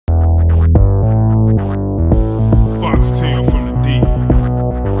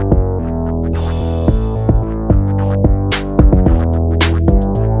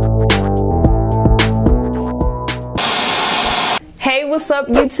up,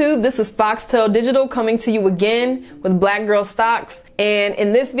 YouTube? This is Foxtail Digital coming to you again with Black Girl Stocks. And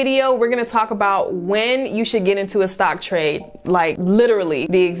in this video, we're going to talk about when you should get into a stock trade, like literally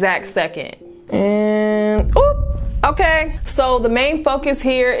the exact second. And okay, so the main focus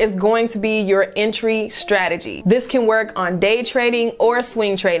here is going to be your entry strategy. This can work on day trading or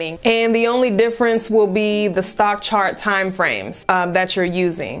swing trading, and the only difference will be the stock chart time frames that you're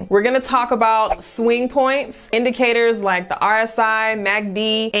using. We're going to talk about swing points, indicators like the RSI,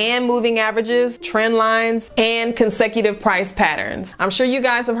 MACD, and moving averages, trend lines, and consecutive price patterns. I'm sure you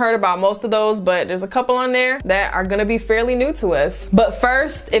guys have heard about most of those, but there's a couple on there that are going to be fairly new to us. But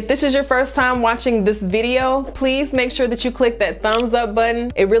first, if this is your first time watching this video, please make sure that you click that thumbs up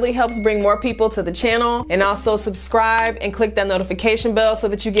button. It really helps bring more people to the channel, and also subscribe and click that notification bell so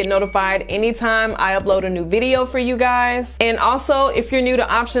that you get notified anytime I upload a new video for you guys. And also, if you're new to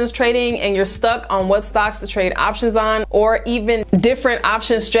options trading and you're stuck on what stocks to trade options on, or even different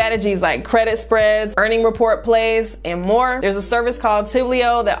option strategies like credit spreads, earning report plays, and more, there's a service called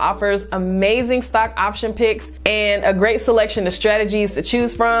Tiblio that offers amazing stock option picks and a great selection of strategies to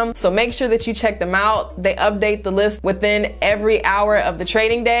choose from. So make sure that you check them out. They update the list within every hour of the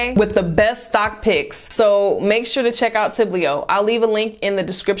trading day with the best stock picks. So make sure to check out Tiblio. I'll leave a link in the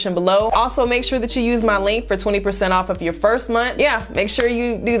description below. Also, make sure that you use my link for 20% off of your first month. Yeah, make sure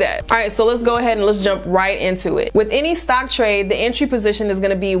you do that. All right, so let's go ahead and let's jump right into it. With any stock trade, the entry position is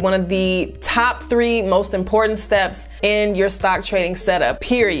going to be one of the top 3 most important steps in your stock trading setup,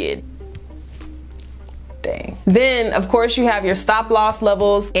 period. Then, of course, you have your stop loss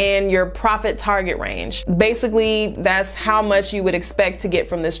levels and your profit target range. Basically, that's how much you would expect to get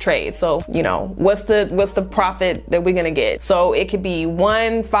from this trade. So, you know, what's the profit that we're gonna get? So it could be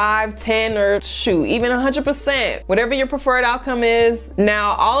 1, 5, 10, or shoot, even 100%, whatever your preferred outcome is.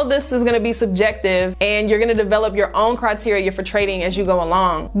 Now, all of this is gonna be subjective, and you're gonna develop your own criteria for trading as you go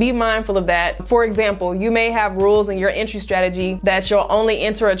along. Be mindful of that. For example, you may have rules in your entry strategy that you'll only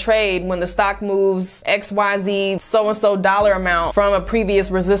enter a trade when the stock moves XYZ so-and-so dollar amount from a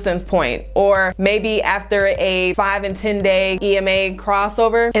previous resistance point, or maybe after a 5 and 10 day EMA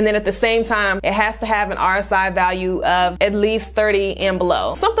crossover, and then at the same time it has to have an RSI value of at least 30 and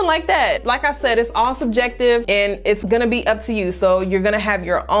below, something like that. Like I said, it's all subjective and it's gonna be up to you, so you're gonna have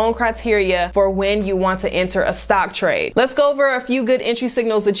your own criteria for when you want to enter a stock trade. Let's go over a few good entry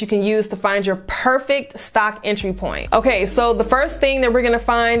signals that you can use to find your perfect stock entry point. Okay, so the first thing that we're gonna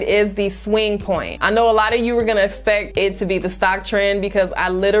find is the swing point. I know a lot of you are gonna expect it to be the stock trend because I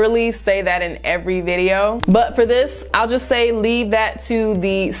literally say that in every video, but for this I'll just say leave that to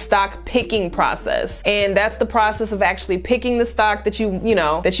the stock picking process, and that's the process of actually picking the stock that you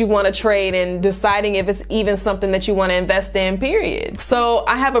want to trade and deciding if it's even something that you want to invest in, period. So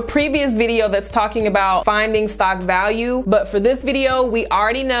I have a previous video that's talking about finding stock value, but for this video we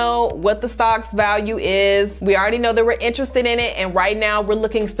already know what the stock's value is. We already know that we're interested in it, and right now we're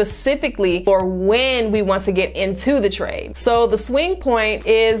looking specifically for when we want to get into the trade. So the swing point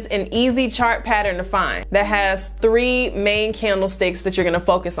is an easy chart pattern to find that has 3 main candlesticks that you're going to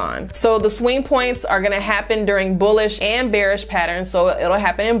focus on. So the swing points are going to happen during bullish and bearish patterns, so it'll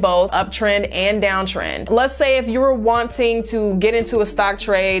happen in both uptrend and downtrend. Let's say if you were wanting to get into a stock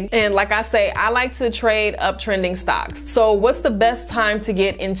trade, and like I say, I like to trade uptrending stocks. So what's the best time to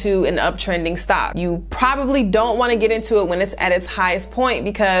get into an uptrending stock? You probably don't want to get into it when it's at its highest point,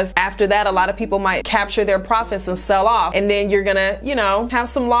 because after that a lot of people might capture their profits and sell off, and then you're gonna, have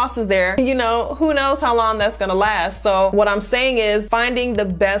some losses there. Who knows how long that's gonna last. So what I'm saying is finding the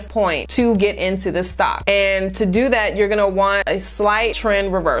best point to get into this stock, and to do that you're gonna want a slight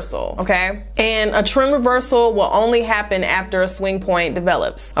trend reversal, okay? And a trend reversal will only happen after a swing point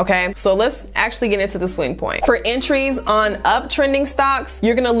develops, okay? So let's actually get into the swing point. For entries on uptrending stocks,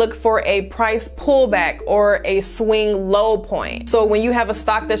 you're gonna look for a price pullback or a swing low point. So when you have a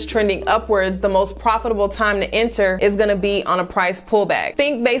stock that's trending upwards, the most profitable time to enter is going to be on a price pullback.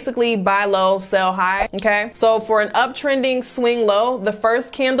 Think basically buy low, sell high, okay? So for an uptrending swing low, the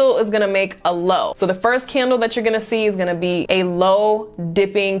first candle is going to make a low. So the first candle that you're going to see is going to be a low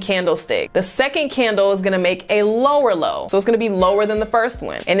dipping candlestick. The second candle is going to make a lower low. So it's going to be lower than the first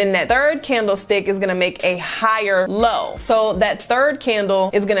one. And then that third candlestick is going to make a higher low. So that third candle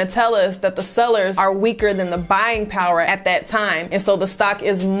is going to tell us that the sellers are weaker than the buying power at that time. And so the stock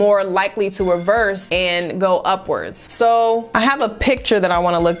is more likely to reverse reverse and go upwards. So I have a picture that I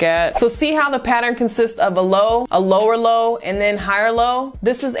want to look at. So see how the pattern consists of a low, a lower low, and then higher low?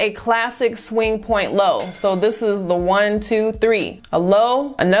 This is a classic swing point low. So this is the 1, 2, 3, a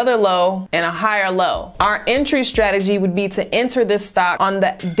low, another low, and a higher low. Our entry strategy would be to enter this stock on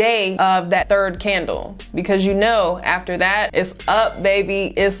the day of that third candle, because you know after that it's up,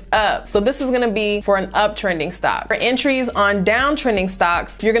 baby, it's up. So this is going to be for an uptrending stock. For entries on downtrending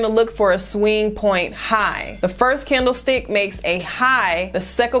stocks, you're going to look for a swing point high. The first candlestick makes a high, the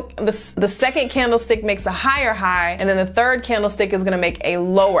second candlestick makes a higher high, and then the third candlestick is going to make a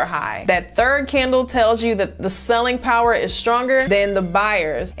lower high. That third candle tells you that the selling power is stronger than the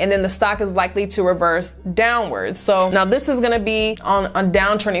buyers, and then the stock is likely to reverse downwards. So now this is going to be on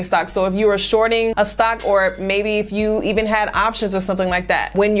downtrending stocks. So if you were shorting a stock, or maybe if you even had options or something like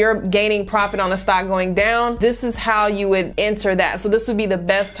that, when you're gaining profit on a stock going down, this is how you would enter that. So this would be the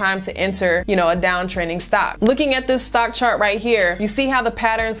best time to enter, you know, a downtrending stock. Looking at this stock chart right here, you see how the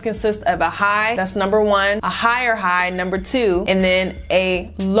patterns consist of a high, that's number 1, a higher high, number 2, and then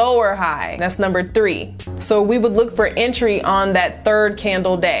a lower high, that's number 3. So we would look for entry on that third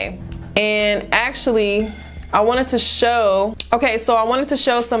candle day. And actually, I wanted to show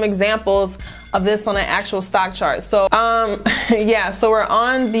some examples of this on an actual stock chart. So yeah, so we're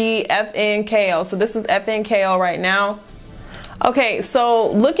on the FNKO. So this is FNKO right now. Okay,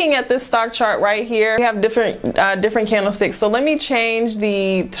 so looking at this stock chart right here, we have different candlesticks. So let me change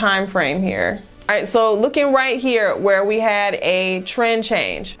the time frame here. All right, so looking right here where we had a trend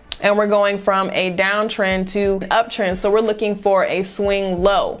change, and we're going from a downtrend to an uptrend. So we're looking for a swing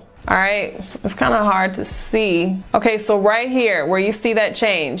low. All right, it's kind of hard to see. Okay, so right here where you see that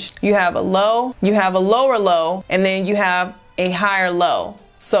change, you have a low, you have a lower low, and then you have a higher low.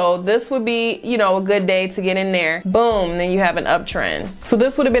 So this would be, you know, a good day to get in there. Boom, then you have an uptrend. So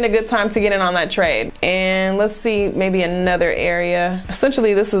this would have been a good time to get in on that trade. And let's see, maybe another area.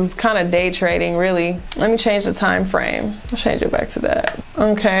 Essentially, this is kind of day trading, really. Let me change the time frame. I'll change it back to that.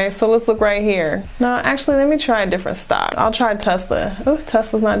 Okay, so let's look right here. No, actually, let me try a different stock. I'll try Tesla. Oh,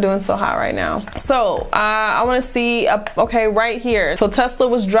 Tesla's not doing so hot right now. So I want to see, okay, right here. So Tesla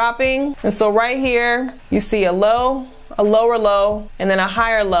was dropping. And so right here, you see a low, a lower low, and then a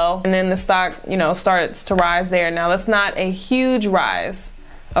higher low, and then the stock, you know, starts to rise there. Now that's not a huge rise,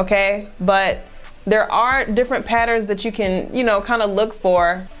 okay, but there are different patterns that you can, you know, kind of look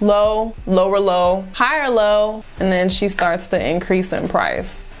for. Low, lower low, higher low, and then she starts to increase in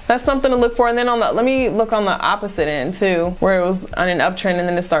price. That's something to look for. And then let me look on the opposite end too, where it was on an uptrend and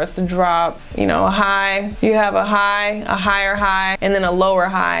then it starts to drop. You know, a high, you have a high, a higher high, and then a lower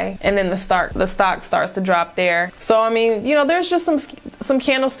high, and then the stock starts to drop there. So I mean, you know, there's just some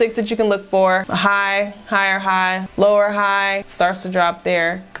candlesticks that you can look for. A high, higher high, lower high, starts to drop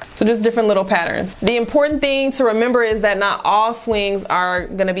there. So just different little patterns. The important thing to remember is that not all swings are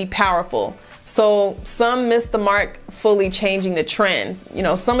gonna be powerful. So some miss the mark fully changing the trend. You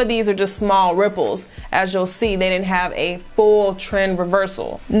know, some of these are just small ripples. As you'll see, they didn't have a full trend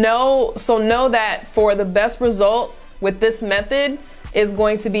reversal. Know that for the best result with this method is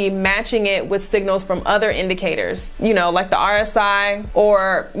going to be matching it with signals from other indicators, you know, like the RSI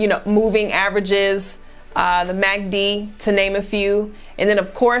or, you know, moving averages, the MACD, to name a few. And then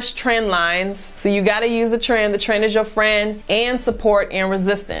of course trend lines. So you got to use the trend. The trend is your friend, and support and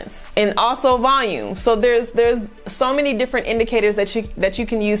resistance, and also volume. So there's so many different indicators that you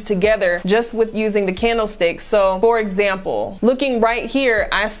can use together just with using the candlesticks. So for example, looking right here,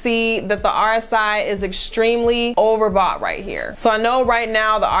 I see that the RSI is extremely overbought right here. So I know right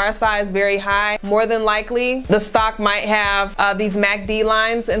now the RSI is very high. More than likely the stock might have these MACD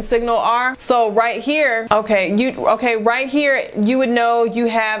lines and signal R. So right here, right here you would know you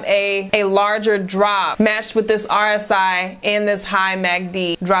have a larger drop matched with this RSI and this high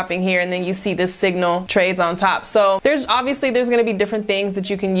MACD dropping here, and then you see this signal trades on top. So there's going to be different things that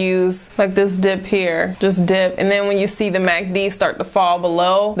you can use, like this dip here, just dip, and then when you see the MACD start to fall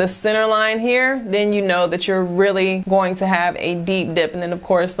below the center line here, then you know that you're really going to have a deep dip, and then of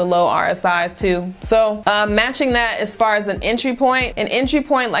course the low RSI too. So matching that as far as an entry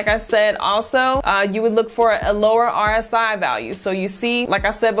point, like I said, also you would look for a lower RSI value. So you see, like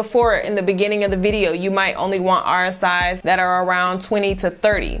I said before in the beginning of the video, you might only want RSIs that are around 20 to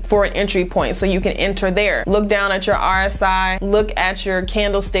 30 for an entry point, so you can enter there. Look down at your RSI, look at your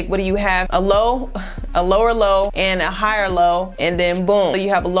candlestick. What do you have? A low, a lower low, and a higher low, and then boom, you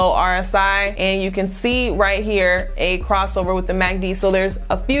have a low RSI, and you can see right here a crossover with the MACD. So there's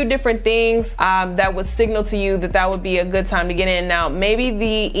a few different things that would signal to you that would be a good time to get in. Now maybe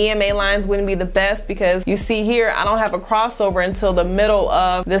the EMA lines wouldn't be the best, because you see here I don't have a crossover until the middle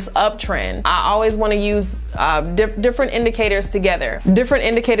of this uptrend. I always want to use different indicators together.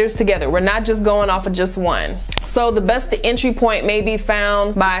 We're not just going off of just one. So the best entry point may be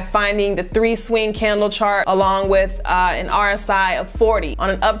found by finding the 3 swing candle chart along with an RSI of 40 on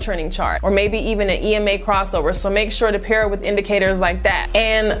an uptrending chart, or maybe even an EMA crossover. So make sure to pair it with indicators like that.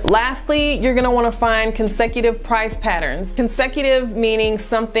 And lastly, you're going to want to find consecutive price patterns. Consecutive meaning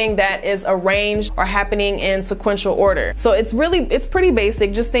something that is arranged or happening in sequential order. So it's pretty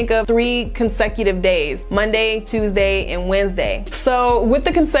basic. Just think of 3 consecutive days: Monday, Tuesday, and Wednesday. So with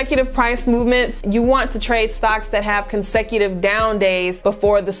the consecutive price movements, you want to trade stocks that have consecutive down days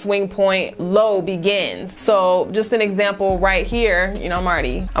before the swing point low begins. So just an example right here, you know,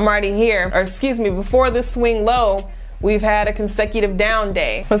 I'm already here, or excuse me, before the swing low, we've had a consecutive down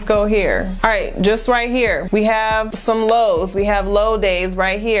day. Let's go here. All right, just right here, we have some lows. We have low days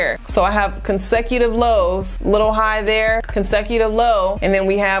right here. So I have consecutive lows, little high there, consecutive low, and then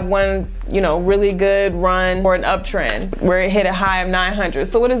we have one, you know, really good run for an uptrend where it hit a high of 900.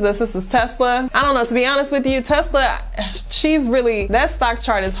 So what is this? This is Tesla. I don't know, to be honest with you, Tesla, that stock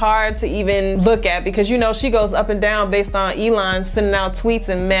chart is hard to even look at because, you know, she goes up and down based on Elon sending out tweets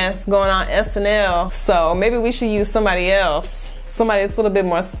and mess going on SNL. So maybe we should use somebody else. Somebody that's a little bit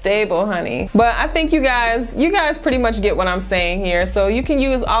more stable, honey. But I think you guys pretty much get what I'm saying here. So you can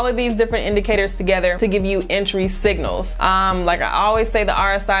use all of these different indicators together to give you entry signals. Like I always say, the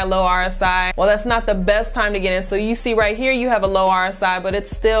RSI, low RSI. Well, that's not the best time to get in. So you see right here, you have a low RSI, but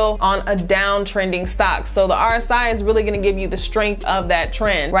it's still on a downtrending stock. So the RSI is really going to give you the strength of that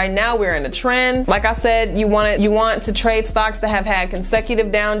trend. Right now, we're in a trend. Like I said, you want to trade stocks that have had consecutive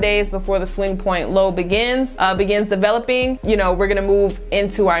down days before the swing point low begins developing. You know, we're gonna move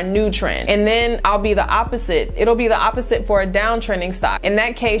into our new trend. And then I'll be the opposite. It'll be the opposite for a downtrending stock. In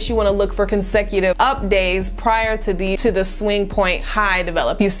that case, you want to look for consecutive up days prior to the swing point high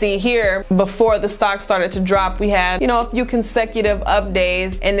develop. You see here, before the stock started to drop, we had, you know, a few consecutive up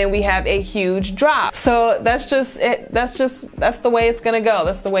days, and then we have a huge drop. So that's just it. That's the way it's gonna go.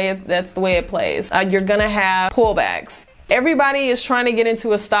 That's the way it plays. You're gonna have pullbacks. Everybody is trying to get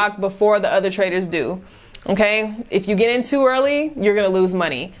into a stock before the other traders do. Okay, if you get in too early, you're gonna lose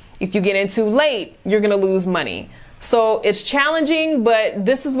money. If you get in too late, you're gonna lose money. So it's challenging, but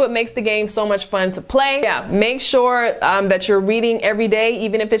this is what makes the game so much fun to play. Yeah, make sure that you're reading every day,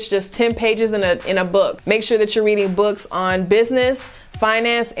 even if it's just 10 pages in a book. Make sure that you're reading books on business,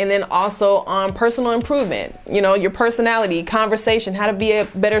 finance, and then also on personal improvement. You know, your personality, conversation, how to be a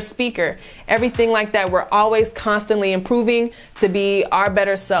better speaker, everything like that. We're always constantly improving to be our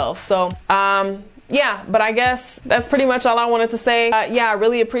better self. So, yeah, but I guess that's pretty much all I wanted to say. Yeah, I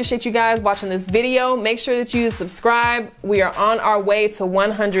really appreciate you guys watching this video. Make sure that you subscribe. We are on our way to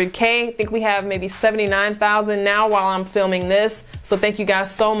 100K. I think we have maybe 79,000 now while I'm filming this. So thank you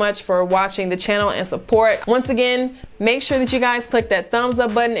guys so much for watching the channel and support. Once again, make sure that you guys click that thumbs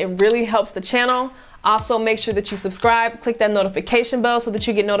up button. It really helps the channel. Also, make sure that you subscribe, click that notification bell so that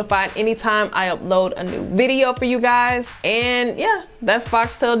you get notified anytime I upload a new video for you guys. And yeah, that's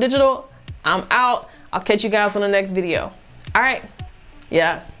Foxtail Digital. I'm out. I'll catch you guys on the next video. All right.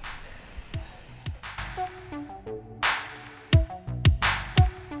 Yeah.